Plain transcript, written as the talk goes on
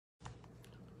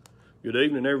Good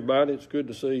evening, everybody. It's good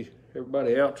to see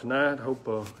everybody out tonight. Hope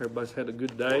everybody's had a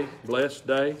good day, blessed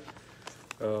day.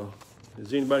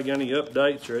 Has anybody got any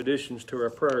updates or additions to our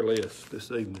prayer list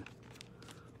this evening?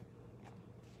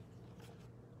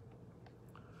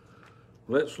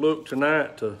 Let's look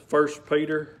tonight to 1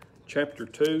 Peter chapter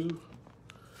 2.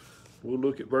 We'll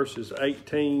look at verses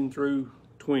 18 through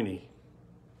 20.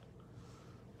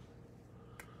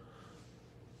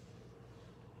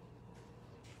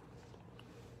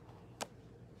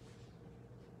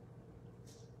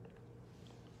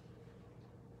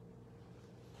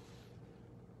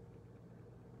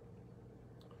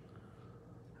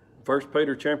 First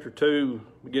Peter chapter 2,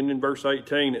 beginning in verse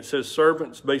 18, it says,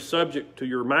 "Servants, be subject to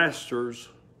your masters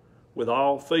with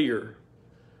all fear,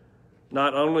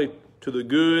 not only to the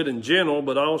good and gentle,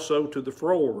 but also to the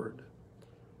froward.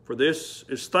 For this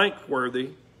is thankworthy,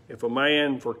 if a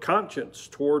man for conscience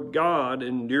toward God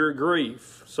endure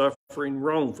grief, suffering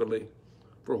wrongfully.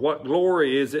 For what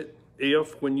glory is it,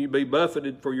 if, when you be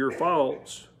buffeted for your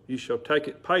faults, you shall take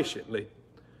it patiently?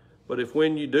 But if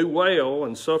when you do well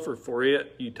and suffer for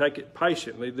it, you take it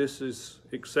patiently, this is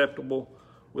acceptable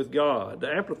with God."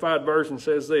 The Amplified Version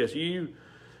says this,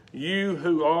 You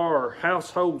who are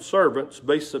household servants,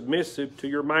 be submissive to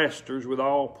your masters with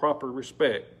all proper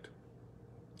respect,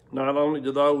 not only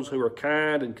to those who are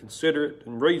kind and considerate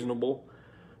and reasonable,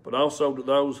 but also to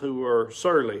those who are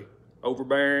surly,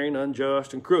 overbearing,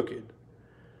 unjust, and crooked.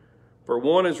 For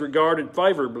one is regarded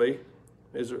favorably,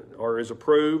 is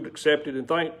approved, accepted, and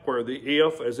thankworthy,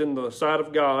 if, as in the sight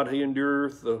of God, he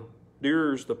endures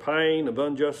the pain of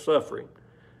unjust suffering.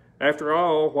 After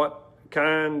all, what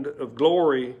kind of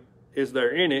glory is there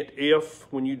in it, if,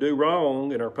 when you do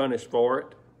wrong and are punished for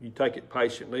it, you take it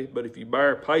patiently? But if you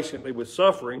bear patiently with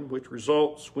suffering, which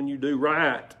results when you do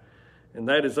right, and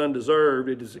that is undeserved,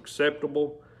 it is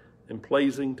acceptable and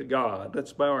pleasing to God.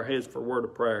 Let's bow our heads for a word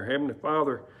of prayer. Heavenly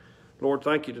Father, Lord,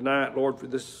 thank you tonight, Lord, for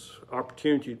this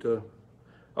opportunity to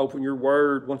open your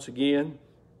word once again.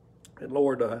 And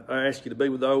Lord, I ask you to be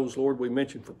with those, Lord, we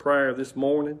mentioned for prayer this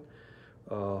morning.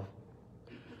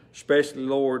 Especially,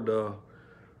 Lord,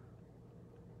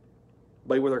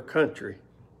 be with our country.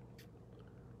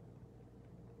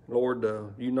 Lord,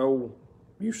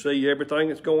 you see everything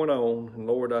that's going on. And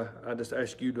Lord, I just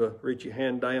ask you to reach your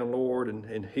hand down, Lord,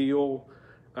 and heal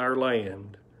our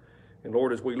land. And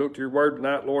Lord, as we look to your word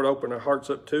tonight, Lord, open our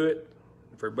hearts up to it.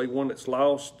 If there be one that's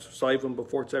lost, save them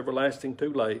before it's everlasting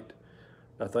too late.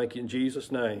 I thank you in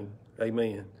Jesus' name.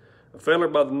 Amen. A fellow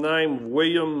by the name of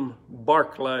William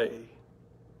Barclay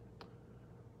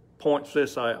points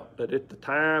this out, that at the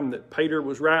time that Peter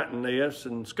was writing this,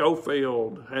 and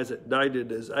Springfield has it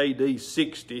dated as AD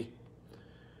 60,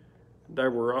 there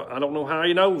were, I don't know how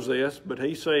he knows this, but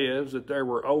he says that there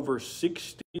were over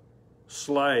 60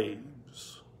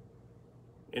 slaves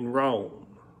in Rome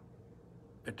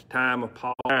at the time of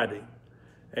Paul writing.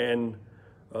 And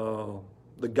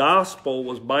the gospel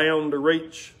was bound to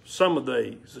reach some of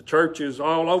these. The churches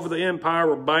all over the empire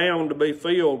were bound to be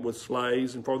filled with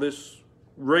slaves, and for this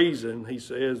reason, he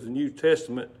says, the New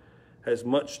Testament has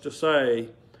much to say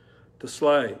to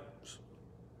slaves.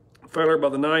 A fellow by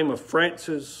the name of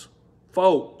Francis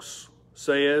Folks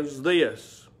says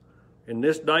this: in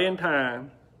this day and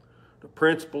time, the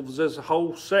principles of this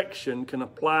whole section can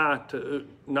apply to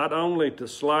not only to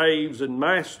slaves and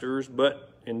masters,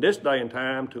 but in this day and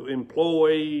time to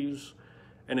employees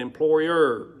and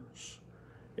employers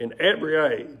in every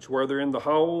age, whether in the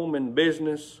home, in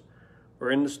business, or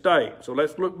in the state. So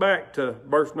let's look back to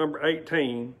verse number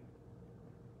 18.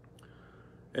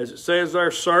 As it says there,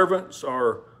 servants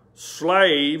or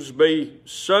slaves, be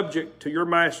subject to your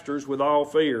masters with all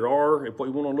fear. Or if we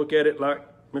want to look at it like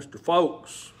Mr.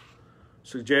 Folks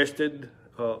suggested,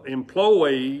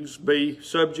 employees, be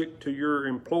subject to your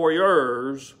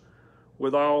employers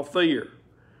with all fear.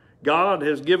 God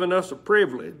has given us a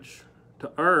privilege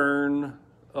to earn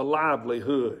a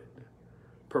livelihood,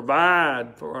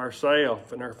 provide for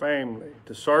ourselves and our family,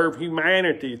 to serve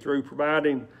humanity through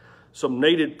providing some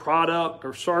needed product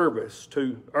or service,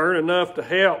 to earn enough to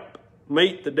help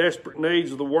meet the desperate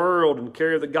needs of the world and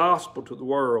carry the gospel to the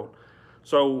world.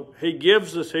 So he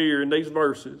gives us here in these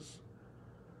verses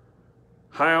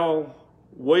how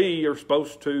we are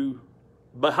supposed to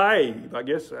behave. I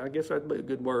guess that'd be a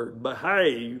good word.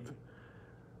 Behave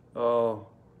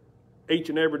each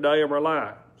and every day of our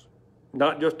lives.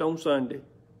 Not just on Sunday,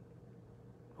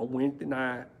 on Wednesday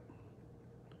night,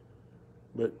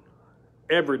 but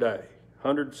every day,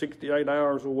 168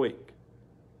 hours a week.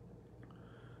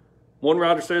 One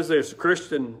writer says this: a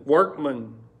Christian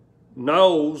workman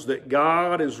knows that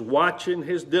God is watching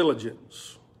his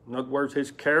diligence In other words,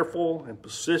 his careful and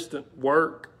persistent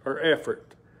work or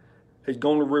effort. He's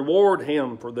going to reward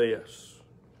him for this.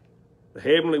 The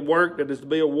heavenly work that is to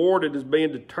be awarded is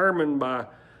being determined by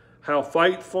how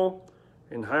faithful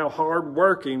and how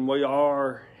hard-working we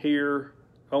are here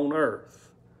on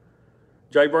earth.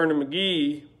 J. Vernon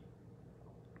McGee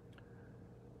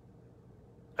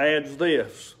adds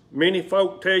this. Many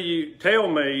folk tell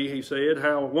me, he said,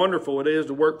 how wonderful it is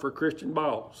to work for a Christian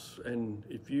boss. And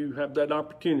if you have that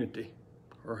opportunity,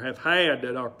 or have had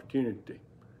that opportunity,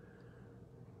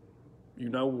 you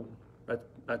know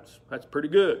that's pretty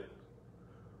good.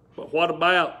 But what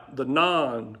about the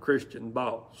non-Christian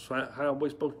boss? How are we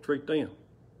supposed to treat them?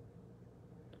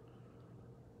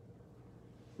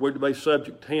 We're to be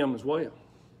subject to him as well,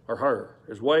 or her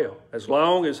as well, as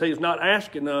long as he's not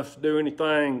asking us to do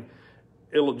anything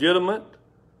illegitimate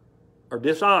or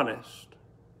dishonest.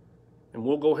 And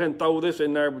we'll go ahead and throw this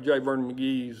in there with J. Vernon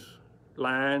McGee's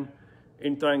line,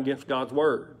 anything against God's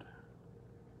word,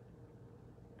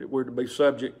 that we're to be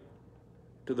subject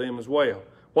to them as well.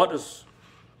 What does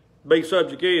be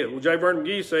subject is? Well, J. Vernon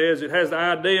McGee says it has the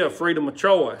idea of freedom of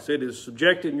choice. It is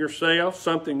subjecting yourself,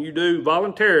 something you do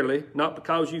voluntarily, not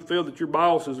because you feel that your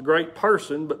boss is a great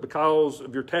person, but because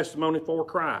of your testimony for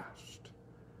Christ.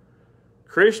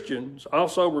 Christians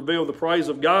also reveal the praise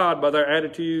of God by their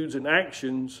attitudes and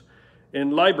actions in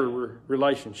labor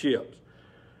relationships.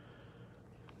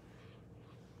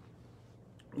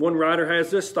 One writer has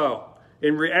this thought.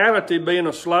 In reality, being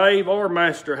a slave or a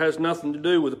master has nothing to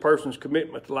do with a person's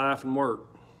commitment to life and work.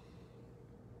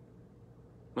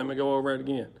 Let me go over it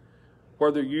again.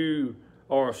 Whether you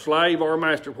are a slave or a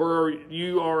master, whether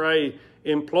you are an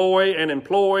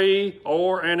employee,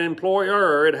 or an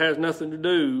employer, it has nothing to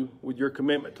do with your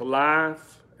commitment to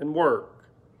life and work.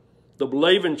 The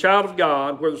believing child of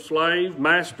God, whether slave,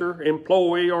 master,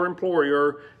 employee, or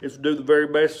employer, is to do the very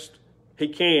best he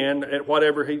can at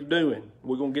whatever he's doing.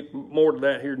 We're going to get more to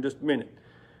that here in just a minute.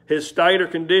 His state or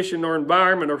condition or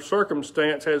environment or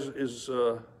circumstance is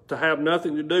to have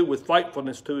nothing to do with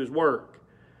faithfulness to his work.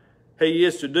 He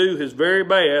is to do his very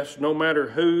best no matter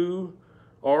who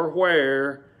or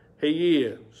where he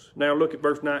is. Now look at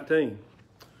verse 19.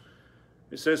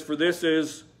 It says, for this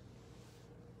is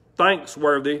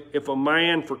thanksworthy if a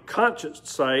man for conscience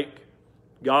sake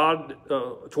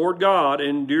toward God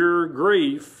endure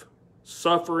grief,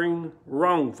 suffering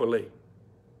wrongfully.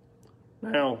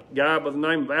 Now, a guy by the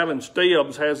name of Alan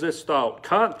Stibbs has this thought.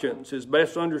 Conscience is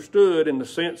best understood in the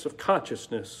sense of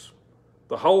consciousness.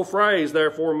 The whole phrase,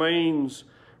 therefore, means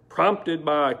prompted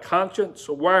by conscious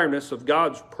awareness of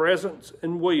God's presence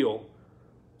and will.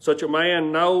 Such a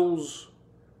man knows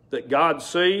that God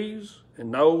sees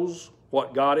and knows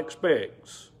what God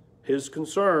expects. His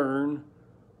concern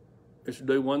is to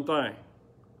do one thing: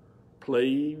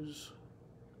 please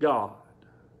God.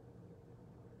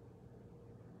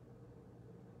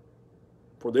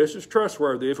 For this is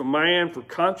trustworthy if a man for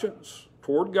conscience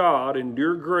toward God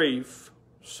endure grief,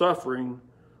 suffering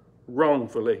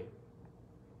wrongfully.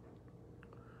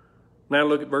 Now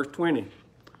look at verse 20.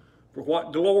 For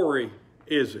what glory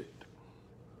is it?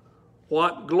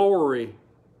 What glory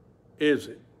is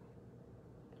it?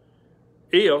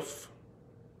 If,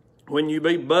 when you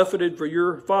be buffeted for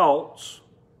your faults,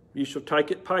 you shall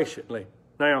take it patiently.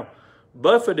 Now,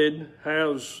 buffeted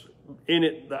has in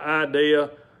it the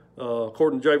idea,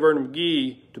 according to J. Vernon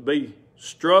McGee, to be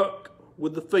struck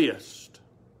with the fist.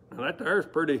 Now that there is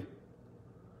pretty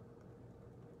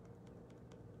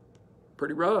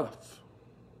rough.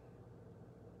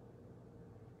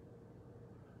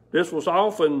 This was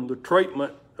often the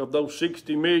treatment of those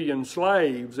 60 million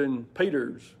slaves in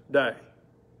Peter's day.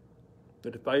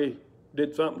 That if they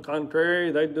did something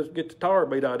contrary, they'd just get the tar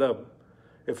beat out of them.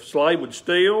 If a slave would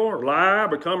steal or lie,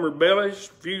 become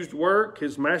rebellious, refuse to work,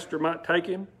 his master might take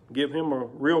him, give him a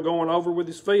real going over with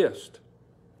his fist.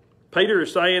 Peter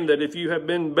is saying that if you have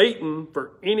been beaten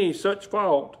for any such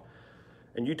fault,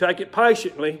 and you take it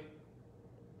patiently,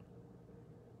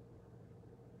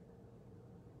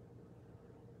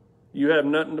 you have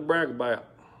nothing to brag about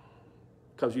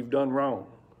because you've done wrong.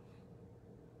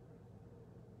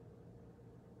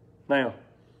 Now,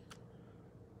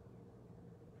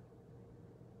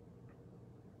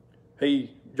 J.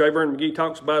 Vernon McGee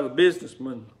talks about a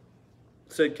businessman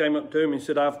came up to him and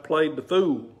said, I've played the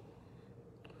fool.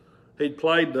 He'd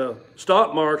played the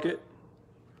stock market,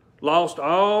 lost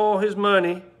all his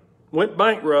money, went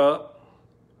bankrupt.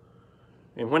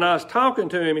 And when I was talking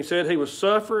to him, he said he was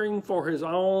suffering for his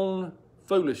own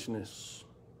foolishness.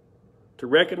 To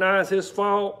recognize his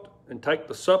fault and take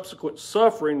the subsequent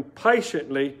suffering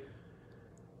patiently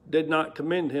did not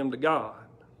commend him to God.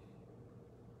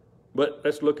 But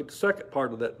let's look at the second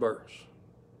part of that verse.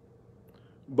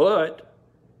 But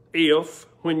if,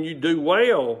 when you do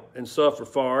well and suffer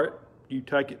for it, you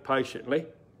take it patiently,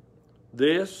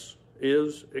 this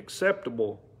is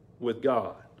acceptable with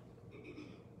God.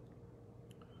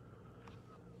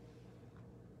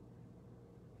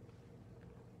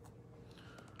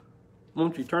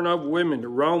 Won't you turn over with me to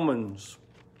Romans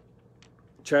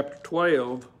chapter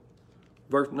 12,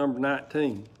 verse number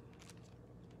 19.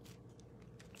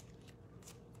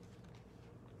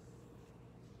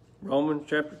 Romans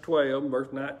chapter 12, verse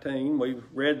 19. We've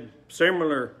read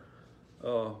similar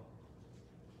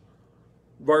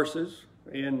verses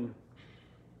in,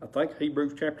 I think,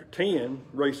 Hebrews chapter 10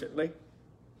 recently.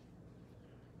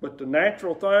 But the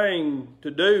natural thing to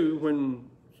do when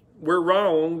we're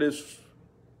wronged is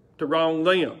to wrong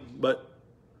them. But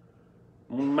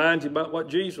I want to remind you about what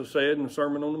Jesus said in the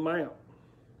Sermon on the Mount.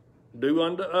 Do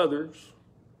unto others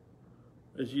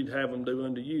as you'd have them do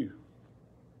unto you.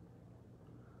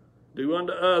 Do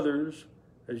unto others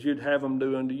as you'd have them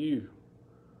do unto you.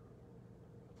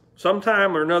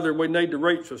 Sometime or another, we need to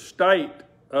reach a state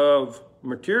of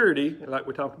maturity, like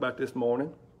we talked about this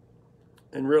morning,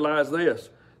 and realize this,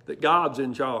 that God's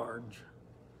in charge,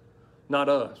 not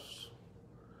us.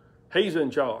 He's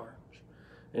in charge.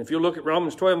 And if you look at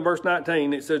Romans 12 and verse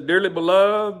 19, it says, Dearly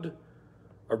beloved,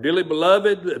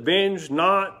 avenge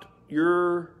not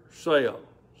yourselves,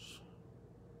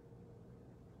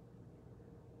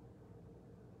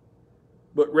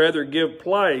 but rather give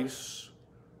place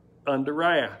unto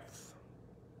wrath.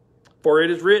 For it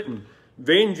is written,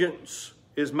 Vengeance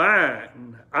is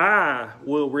mine, I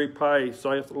will repay,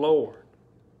 saith the Lord.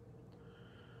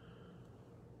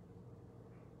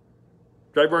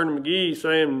 J. Vernon McGee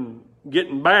saying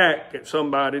getting back at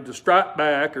somebody, to strike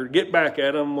back or get back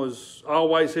at them, was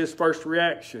always his first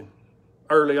reaction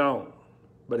early on.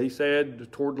 But he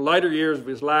said toward the later years of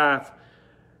his life,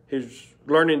 he's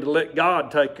learning to let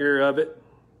God take care of it,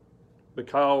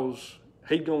 because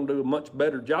he's going to do a much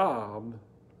better job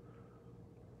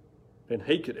than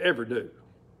he could ever do.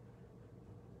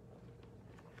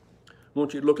 I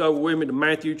want you to look over with me to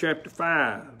Matthew chapter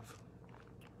 5,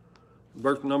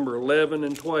 verse number 11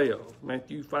 and 12.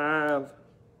 Matthew 5,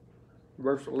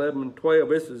 verse 11 and 12.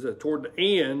 This is toward the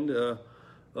end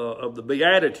of the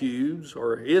Beatitudes,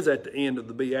 or is at the end of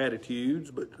the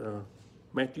Beatitudes, but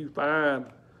Matthew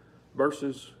 5,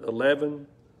 verses 11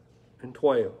 and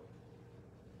 12.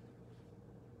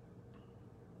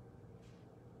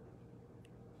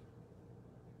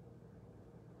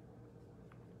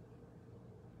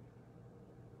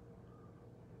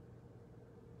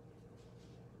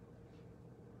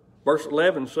 Verse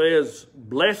 11 says,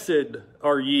 Blessed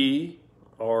are ye,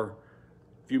 or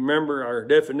if you remember our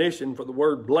definition for the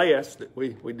word blessed, that we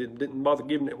didn't bother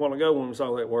giving it a while ago when we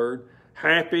saw that word,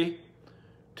 happy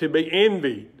to be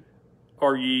envied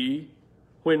are ye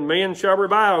when men shall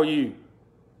revile you.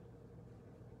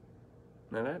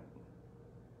 Now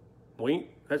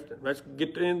let's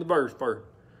get to the end of the verse first.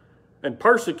 And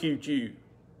persecute you,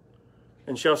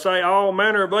 and shall say all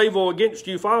manner of evil against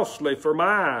you falsely for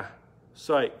my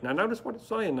sake. Now notice what it's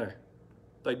saying there.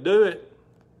 They do it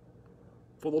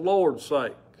for the Lord's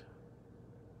sake.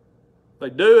 They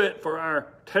do it for our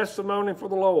testimony for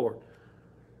the Lord.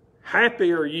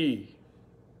 Happy are ye.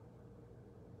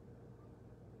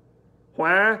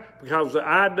 Why? Because the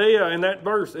idea in that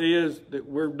verse is that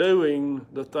we're doing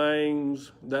the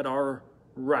things that are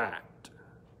right.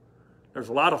 There's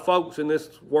a lot of folks in this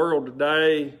world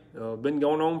today, been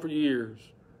going on for years,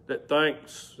 that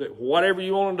thinks that whatever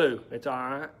you want to do, it's all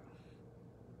right.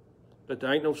 That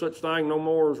there ain't no such thing no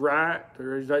more as right.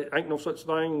 There ain't no such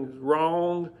thing as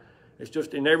wrong. It's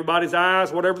just in everybody's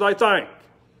eyes, whatever they think.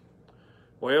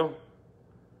 Well,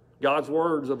 God's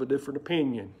word's of a different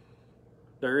opinion.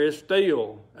 There is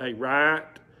still a right,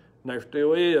 and there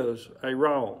still is a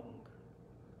wrong.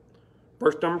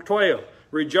 Verse number 12.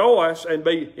 Rejoice and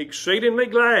be exceeding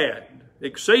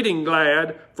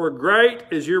glad, for great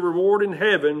is your reward in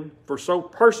heaven, for so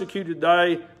persecuted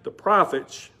they the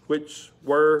prophets which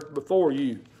were before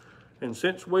you. And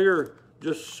since we're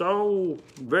just so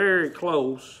very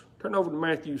close, turn over to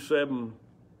Matthew 7,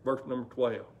 verse number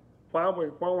 12. While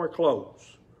we're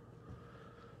close.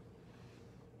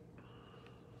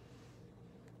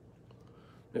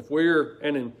 If we're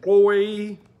an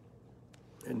employee,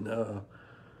 and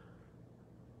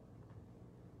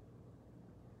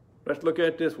let's look at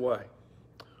it this way.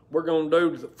 We're going to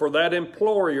do for that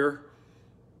employer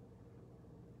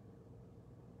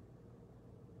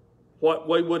what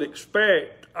we would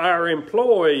expect our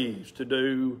employees to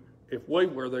do if we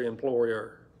were the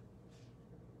employer.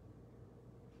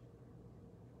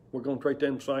 we're going to treat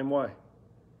them the same way.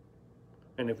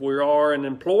 And if we are an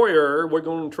employer, we're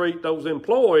going to treat those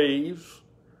employees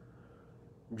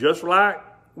just like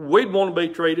we'd want to be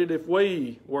treated if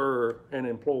we were an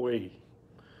employee.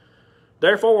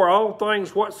 Therefore, all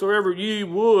things whatsoever you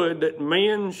would that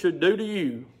men should do to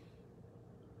you,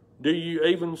 do you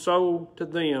even so to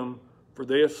them, for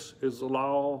this is the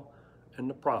law and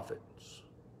the prophets.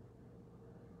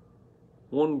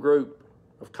 One group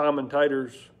of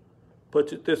commentators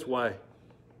puts it this way: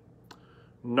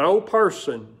 no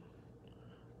person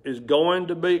is going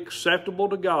to be acceptable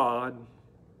to God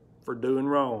for doing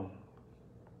wrong.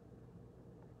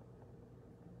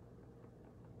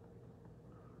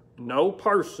 No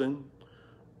person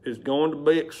is going to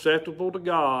be acceptable to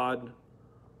God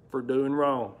for doing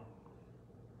wrong.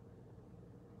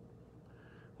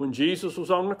 When Jesus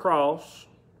was on the cross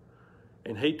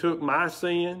and he took my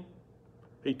sin,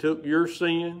 he took your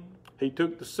sin, he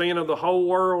took the sin of the whole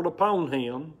world upon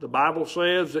him. The Bible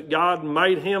says that God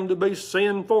made him to be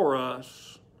sin for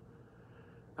us.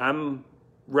 I'm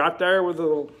right there with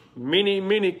the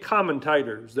many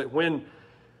commentators that when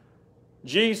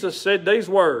Jesus said these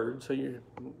words,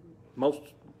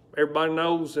 everybody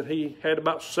knows that he had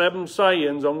about 7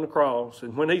 sayings on the cross.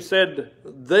 And when he said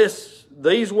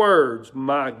these words,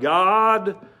 my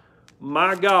God,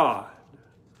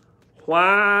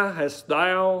 why hast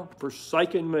thou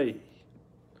forsaken me?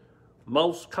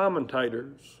 Most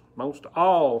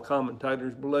all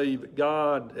commentators believe that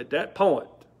God at that point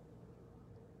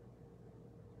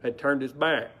had turned his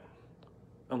back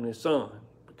on his son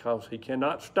because he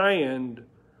cannot stand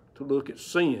to look at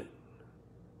sin.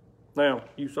 Now,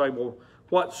 you say, well,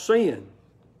 what's sin?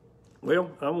 Well,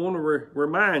 I want to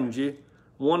remind you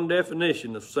one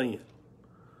definition of sin.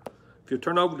 If you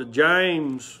turn over to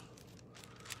James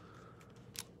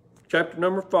chapter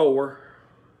number 4,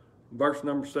 verse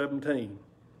number 17.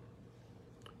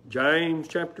 James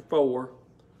chapter 4,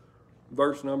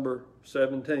 verse number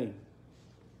 17.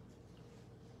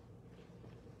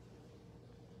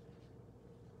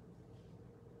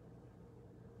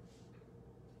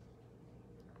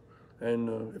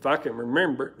 And if I can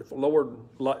remember it, if the Lord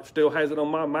still has it on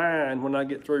my mind when I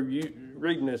get through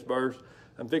reading this verse,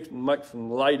 I'm fixing to make some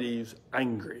ladies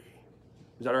angry.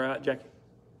 Is that all right, Jackie?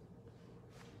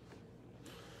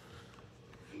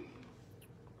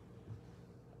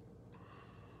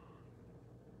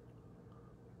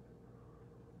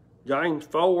 James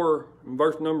 4,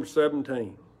 verse number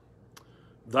 17.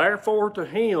 Therefore to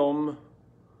him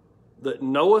that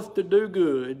knoweth to do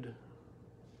good,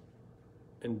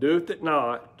 and doeth it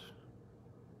not,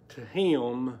 to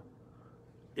him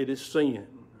it is sin.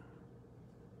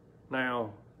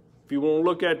 Now, if you want to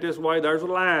look at it this way, there's a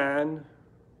line.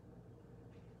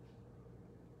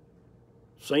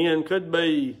 Sin could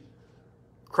be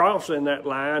crossing that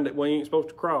line that we ain't supposed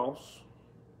to cross.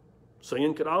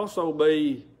 Sin could also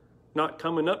be not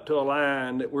coming up to a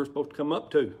line that we're supposed to come up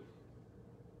to.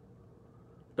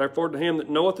 Therefore, to him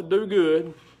that knoweth to do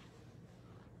good,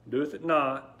 doeth it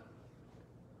not,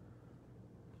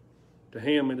 to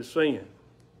him it is sin.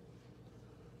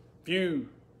 A few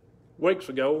weeks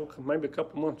ago, maybe a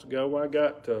couple months ago, I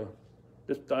got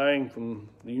this thing from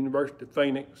the University of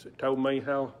Phoenix. It told me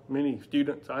how many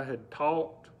students I had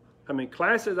taught, how many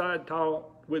classes I had taught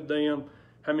with them,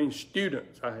 how many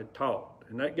students I had taught.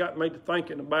 And that got me to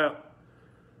thinking about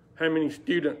how many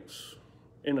students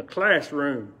in a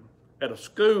classroom, at a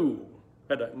school,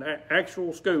 at an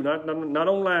actual school, not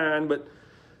online, but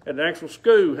at an actual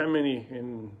school, how many,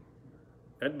 and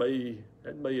that'd be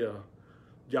a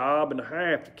job and a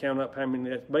half to count up how many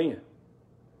that's been.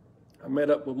 I met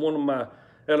up with one of my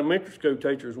elementary school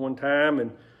teachers one time,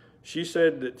 and she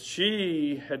said that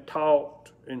she had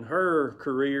taught in her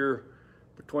career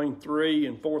between 3,000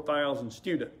 and 4,000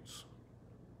 students.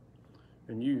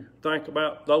 And you think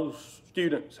about those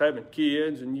students having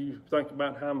kids, and you think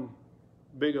about how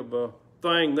big of a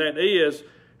thing that is,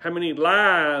 how many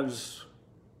lives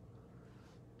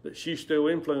that she's still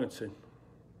influencing.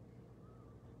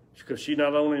 Because she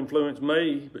not only influenced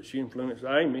me, but she influenced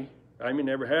Amy. Amy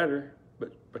never had her,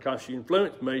 but because she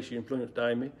influenced me, she influenced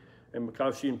Amy. And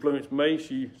because she influenced me,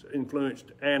 she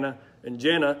influenced Anna and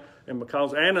Jenna. And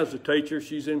because Anna's a teacher,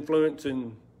 she's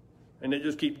influencing, and it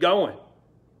just keeps going.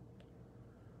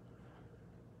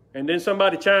 And then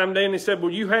somebody chimed in and said,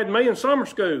 well, you had me in summer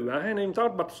school. I hadn't even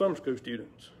thought about the summer school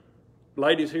students.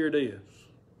 Ladies, here it is.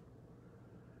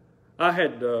 I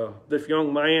had this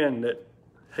young man that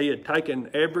he had taken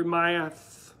every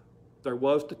math there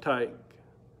was to take,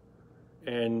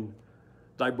 and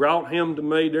they brought him to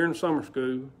me during summer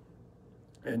school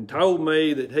and told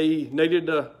me that he needed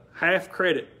a half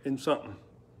credit in something.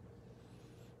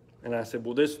 And I said,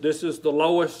 well, this is the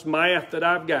lowest math that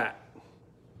I've got.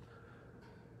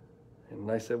 And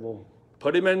they said, well,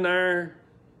 put him in there,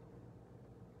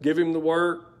 give him the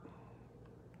work.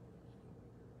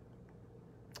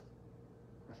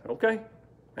 I said, okay.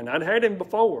 And I'd had him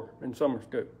before in summer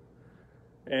school.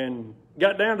 And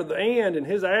got down to the end, and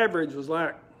his average was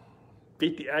like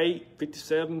 58,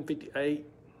 57, 58.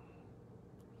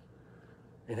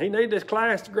 And he needed this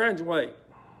class to graduate.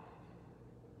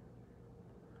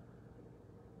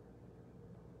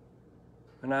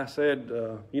 And I said,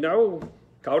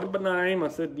 called him by name. I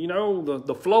said,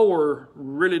 the floor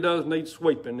really does need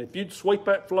sweeping. If you'd sweep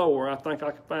that floor, I think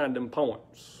I could find them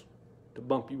points to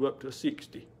bump you up to a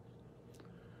 60.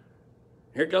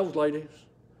 Here it goes, ladies.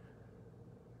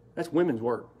 That's women's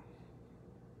work.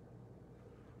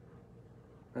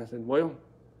 I said, well,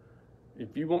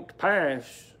 if you want to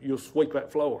pass, you'll sweep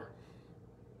that floor.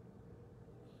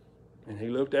 And he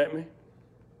looked at me,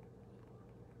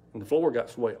 and the floor got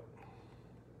swept.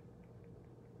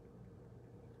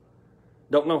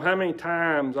 Don't know how many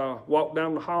times I walked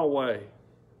down the hallway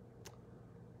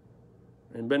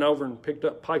and been over and picked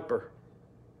up paper.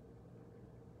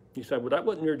 You say, well, that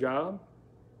wasn't your job.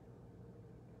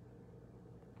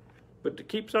 But it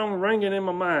keeps on ringing in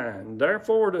my mind.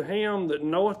 Therefore, to him that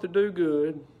knoweth to do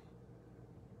good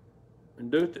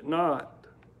and doeth it not,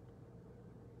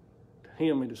 to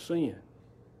him it is sin.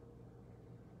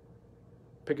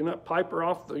 Picking up paper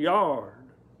off the yard.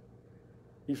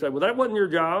 You say, well, that wasn't your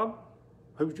job.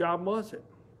 Whose job was it?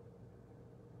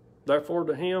 Therefore,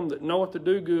 to him that knoweth to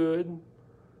do good,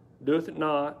 doeth it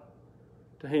not,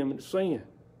 to him it is sin.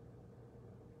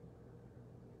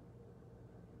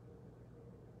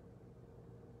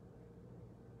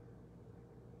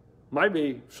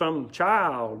 Maybe some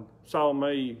child saw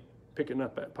me picking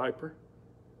up that paper,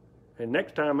 and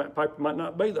next time that paper might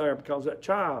not be there because that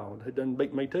child had done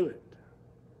beat me to it.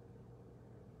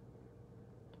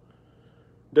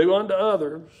 Do unto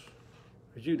others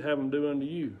as you'd have them do unto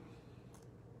you.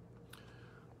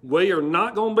 We are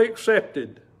not going to be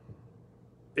accepted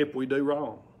if we do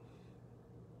wrong.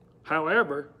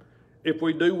 However, if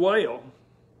we do well,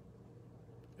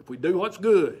 if we do what's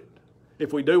good,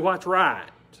 if we do what's right,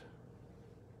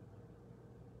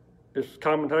 this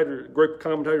group of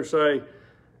commentators say,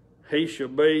 he shall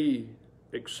be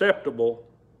acceptable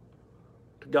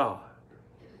to God.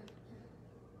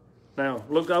 Now,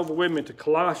 look over with me to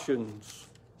Colossians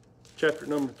chapter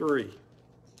number 3.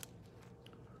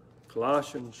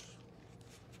 Colossians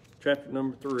chapter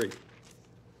number 3.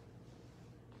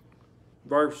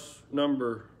 Verse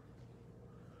number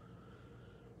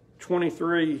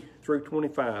 23 through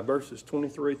 25. Verses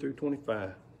 23 through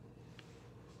 25.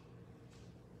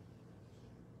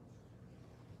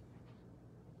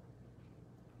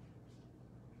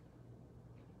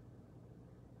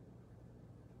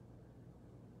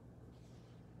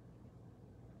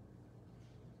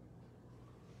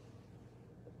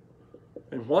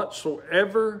 And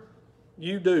whatsoever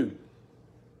you do,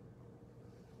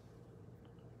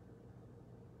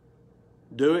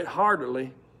 do it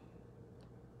heartily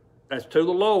as to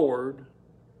the Lord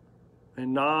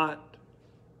and not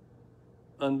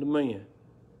unto men.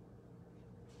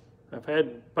 I've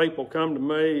had people come to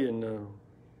me and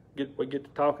we get to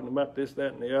talking about this,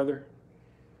 that, and the other.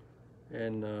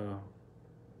 And was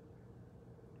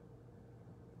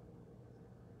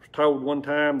told one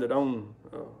time that on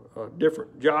a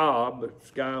different job that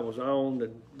this guy was on, that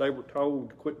they were told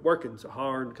to quit working so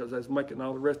hard because they was making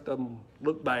all the rest of them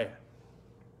look bad.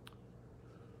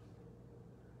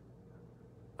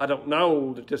 I don't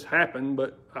know that this happened,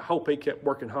 but I hope he kept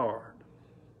working hard.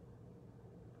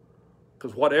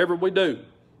 Because whatever we do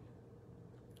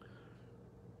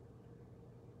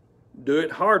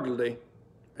it heartily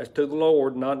as to the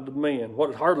Lord, not to men.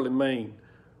 What does heartily mean?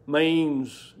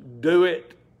 Means do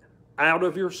it out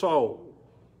of your soul.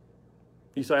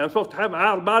 You say, I'm supposed to have an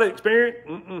out-of-body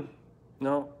experience?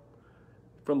 No.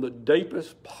 From the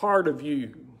deepest part of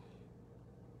you,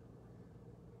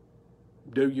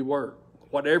 do your work.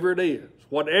 Whatever it is,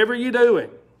 whatever you're doing,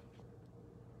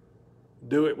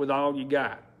 do it with all you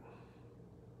got.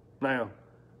 Now,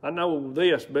 I know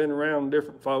this, being around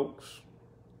different folks,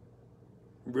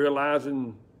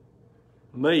 realizing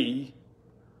me.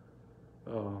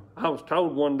 I was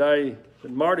told one day,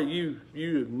 that Marty,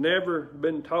 you have never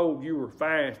been told you were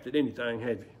fast at anything,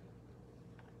 have you?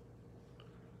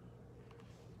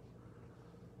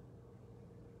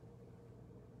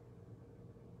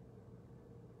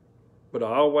 But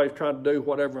I always try to do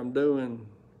whatever I'm doing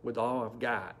with all I've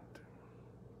got.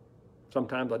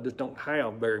 Sometimes I just don't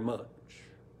have very much.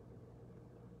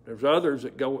 There's others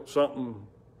that go at something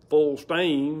full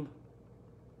steam,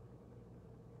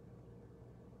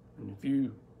 And if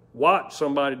you watch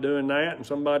somebody doing that and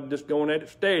somebody just going at it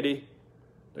steady,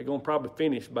 they're going to probably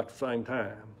finish about the same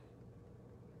time.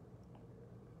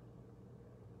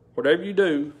 Whatever you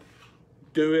do,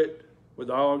 do it with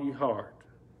all your heart.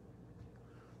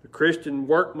 The Christian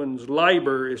workman's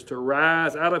labor is to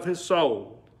rise out of his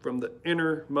soul from the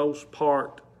innermost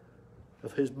part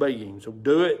of his being. So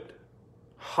do it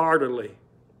heartily.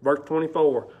 Verse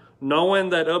 24, knowing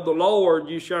that of the Lord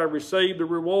you shall receive the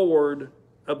reward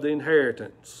of the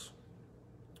inheritance,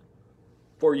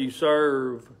 for you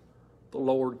serve the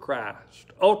Lord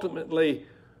Christ. Ultimately,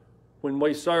 when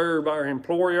we serve our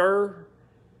employer,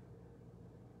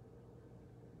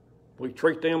 we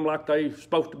treat them like they're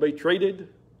supposed to be treated.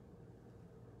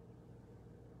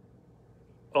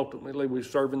 Ultimately, we're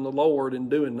serving the Lord in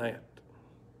doing that.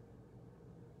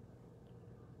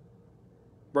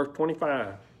 Verse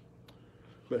 25,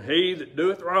 but he that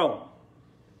doeth wrong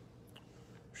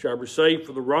shall receive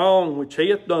for the wrong which he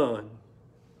hath done,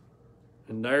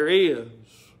 and there is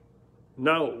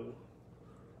no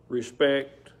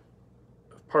respect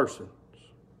of persons.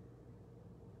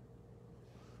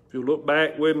 If you look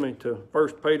back with me to 1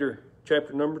 Peter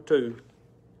chapter number 2,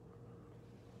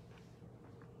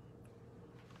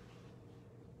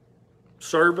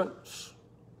 servants,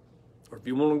 or if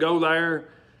you want to go there,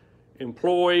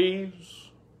 employees,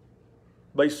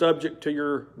 be subject to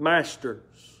your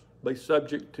masters, be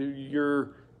subject to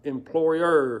your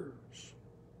employers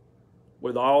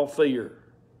with all fear.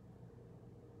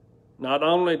 Not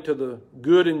only to the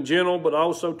good and gentle, but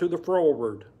also to the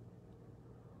froward.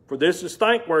 For this is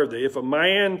thankworthy, if a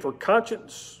man for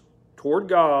conscience toward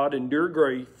God endure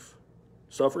grief,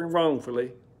 suffering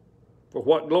wrongfully. For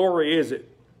what glory is it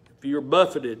if you're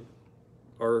buffeted,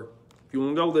 or if you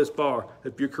want to go this far,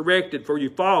 if you're corrected for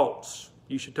your faults,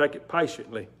 you should take it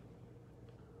patiently.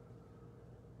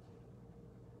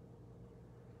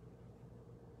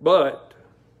 But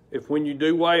if when you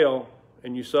do well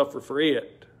and you suffer for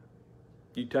it,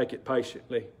 you take it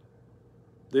patiently,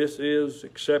 this is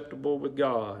acceptable with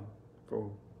God.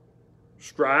 For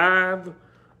strive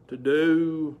to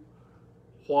do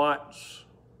what's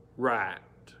right.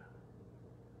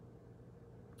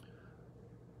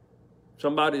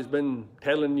 Somebody's been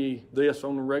telling you this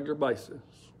on a regular basis.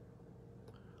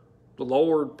 The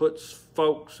Lord puts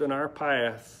folks in our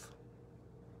path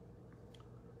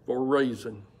for a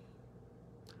reason.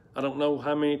 I don't know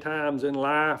how many times in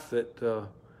life that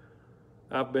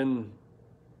I've been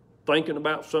thinking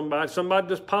about somebody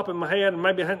just pop in my head, and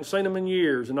maybe I hadn't seen them in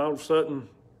years, and all of a sudden,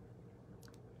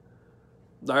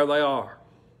 there they are.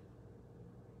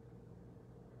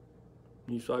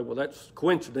 You say, well, that's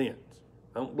coincidence.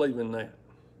 I don't believe in that.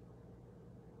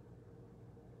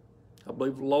 I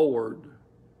believe the Lord,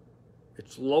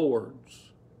 it's Lord's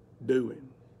doing.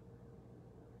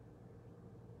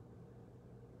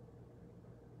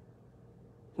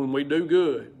 When we do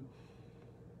good,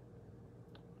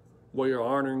 we are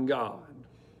honoring God.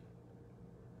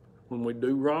 When we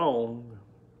do wrong,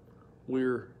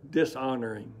 we're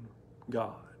dishonoring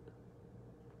God.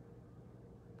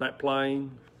 That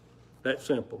plain, that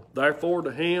simple. Therefore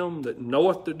to him that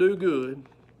knoweth to do good,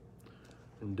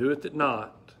 and doeth it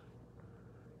not,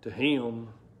 to him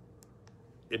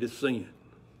it is sin.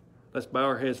 Let's bow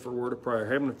our heads for a word of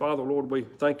prayer. Heavenly Father, Lord, we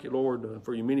thank you, Lord,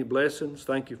 for your many blessings.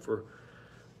 Thank you for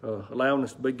allowing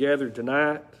us to be gathered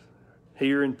tonight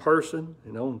here in person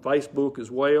and on Facebook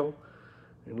as well.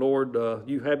 And Lord,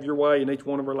 you have your way in each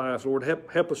one of our lives. Lord,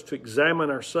 help us to examine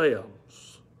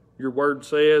ourselves. Your word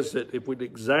says that if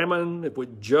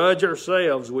we'd judge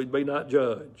ourselves, we'd be not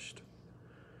judged.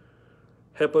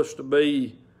 Help us to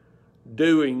be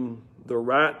doing the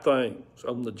right things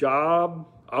on the job,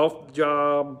 off the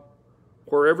job,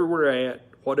 wherever we're at,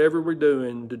 whatever we're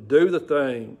doing, to do the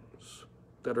things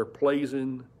that are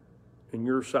pleasing in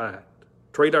your sight.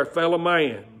 Treat our fellow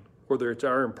man, whether it's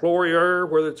our employer,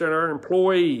 whether it's our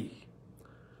employee,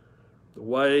 the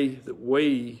way that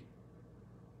we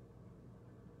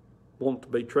want to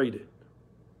be treated.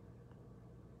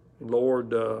 And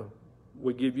Lord,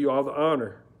 we give you all the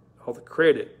honor, all the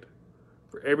credit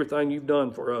for everything you've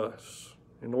done for us.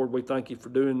 And Lord, we thank you for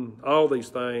doing all these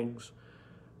things.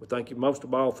 We thank you most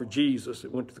of all for Jesus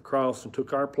that went to the cross and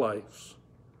took our place.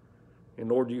 And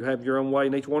Lord, you have your own way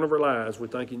in each one of our lives. We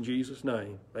thank you in Jesus'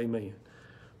 name. Amen.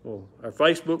 Well, our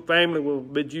Facebook family will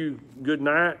bid you good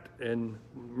night. And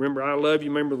remember, I love you.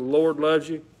 Remember, the Lord loves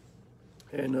you.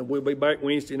 And we'll be back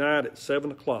Wednesday night at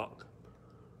 7 o'clock.